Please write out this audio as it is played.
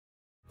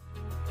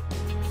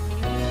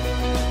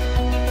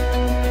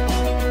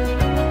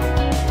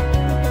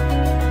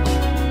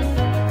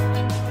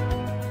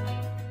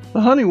The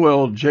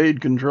Honeywell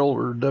Jade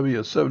controller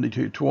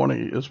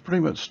W7220 is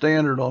pretty much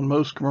standard on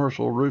most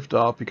commercial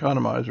rooftop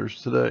economizers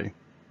today.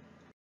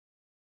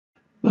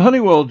 The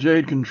Honeywell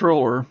Jade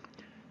controller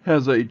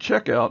has a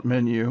checkout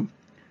menu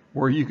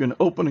where you can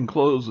open and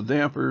close the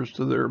dampers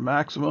to their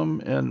maximum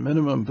and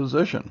minimum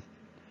position.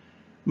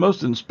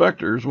 Most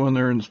inspectors, when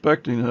they're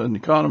inspecting an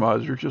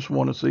economizer, just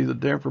want to see the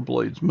damper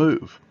blades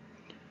move.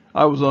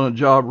 I was on a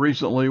job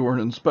recently where an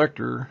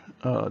inspector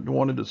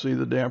wanted to see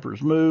the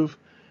dampers move.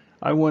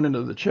 I went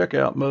into the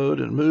checkout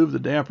mode and moved the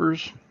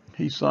dampers.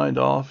 He signed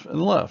off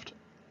and left.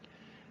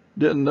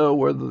 Didn't know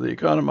whether the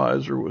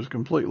economizer was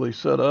completely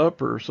set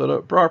up or set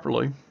up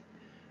properly.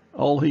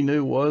 All he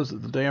knew was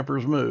that the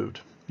dampers moved,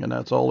 and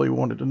that's all he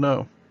wanted to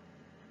know.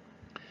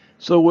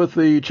 So with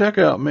the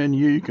checkout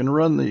menu, you can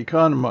run the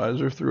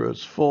economizer through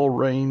its full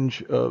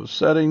range of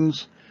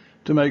settings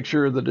to make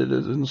sure that it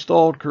is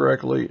installed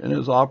correctly and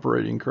is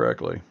operating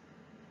correctly.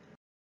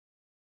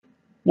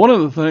 One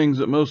of the things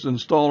that most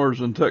installers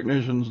and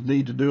technicians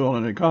need to do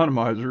on an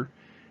economizer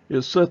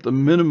is set the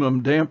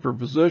minimum damper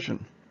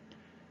position.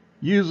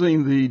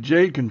 Using the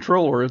Jade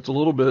controller, it's a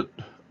little bit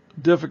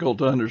difficult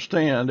to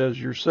understand as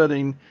you're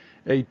setting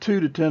a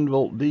 2 to 10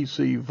 volt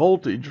DC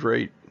voltage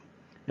rate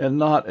and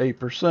not a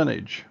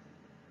percentage.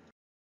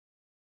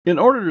 In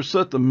order to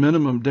set the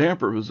minimum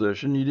damper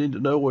position, you need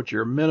to know what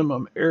your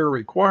minimum air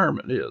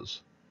requirement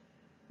is.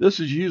 This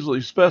is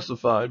usually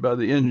specified by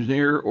the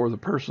engineer or the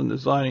person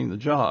designing the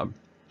job.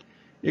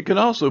 It can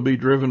also be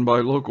driven by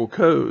local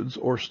codes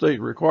or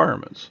state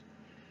requirements.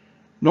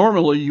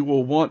 Normally, you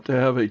will want to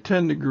have a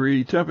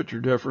 10-degree temperature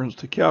difference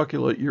to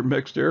calculate your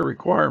mixed air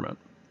requirement.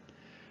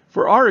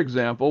 For our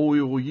example,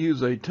 we will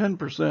use a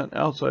 10%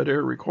 outside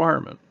air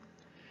requirement.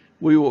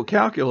 We will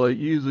calculate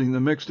using the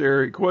mixed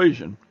air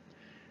equation,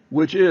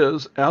 which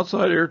is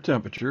outside air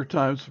temperature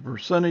times the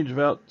percentage of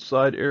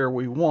outside air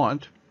we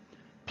want,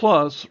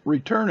 plus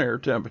return air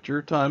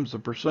temperature times the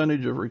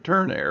percentage of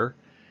return air,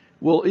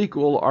 will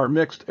equal our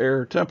mixed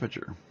air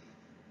temperature.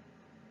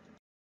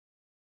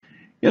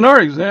 In our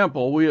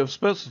example, we have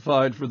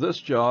specified for this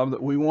job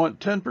that we want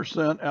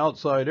 10%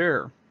 outside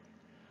air.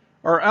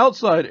 Our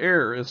outside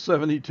air is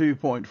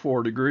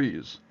 72.4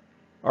 degrees.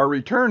 Our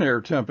return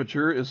air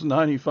temperature is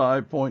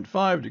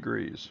 95.5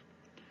 degrees.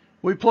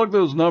 We plug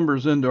those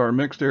numbers into our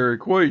mixed air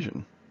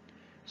equation.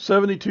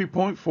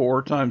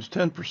 72.4 times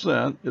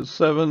 10% is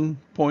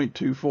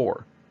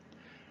 7.24.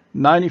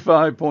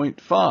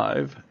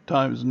 95.5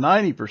 times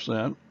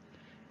 90%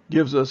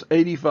 gives us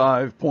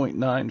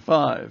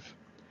 85.95.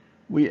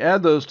 We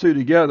add those two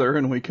together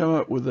and we come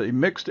up with a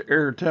mixed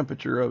air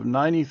temperature of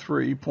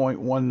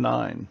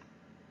 93.19.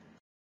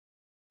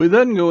 We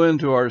then go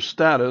into our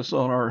status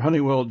on our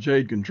Honeywell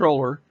Jade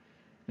controller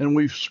and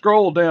we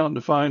scroll down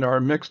to find our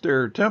mixed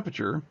air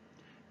temperature,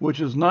 which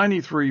is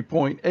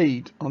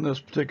 93.8 on this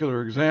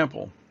particular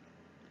example.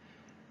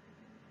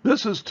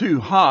 This is too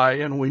high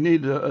and we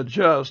need to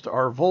adjust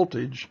our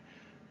voltage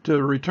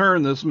to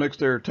return this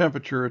mixed air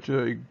temperature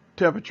to a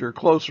temperature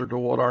closer to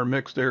what our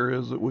mixed air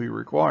is that we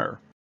require.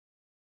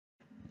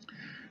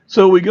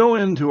 So we go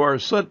into our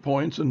set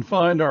points and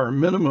find our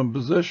minimum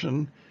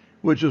position,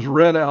 which is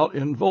read out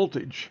in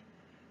voltage.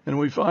 And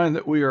we find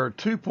that we are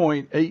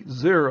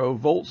 2.80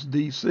 volts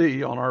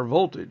DC on our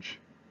voltage.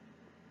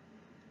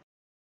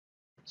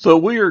 So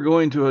we are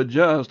going to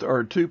adjust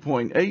our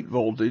 2.8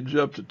 voltage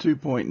up to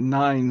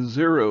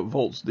 2.90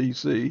 volts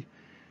DC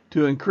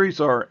to increase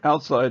our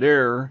outside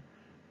air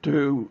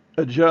to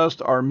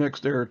adjust our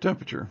mixed air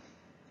temperature.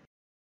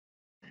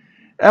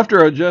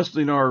 After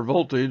adjusting our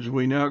voltage,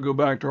 we now go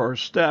back to our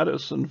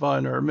status and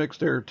find our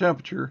mixed air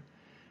temperature,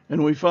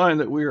 and we find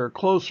that we are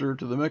closer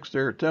to the mixed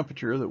air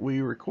temperature that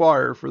we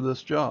require for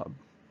this job.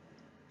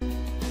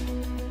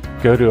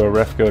 Go to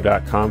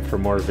arefco.com for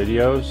more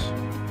videos,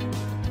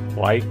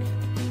 like,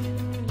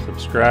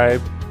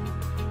 subscribe,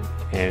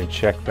 and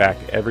check back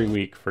every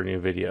week for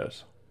new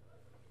videos.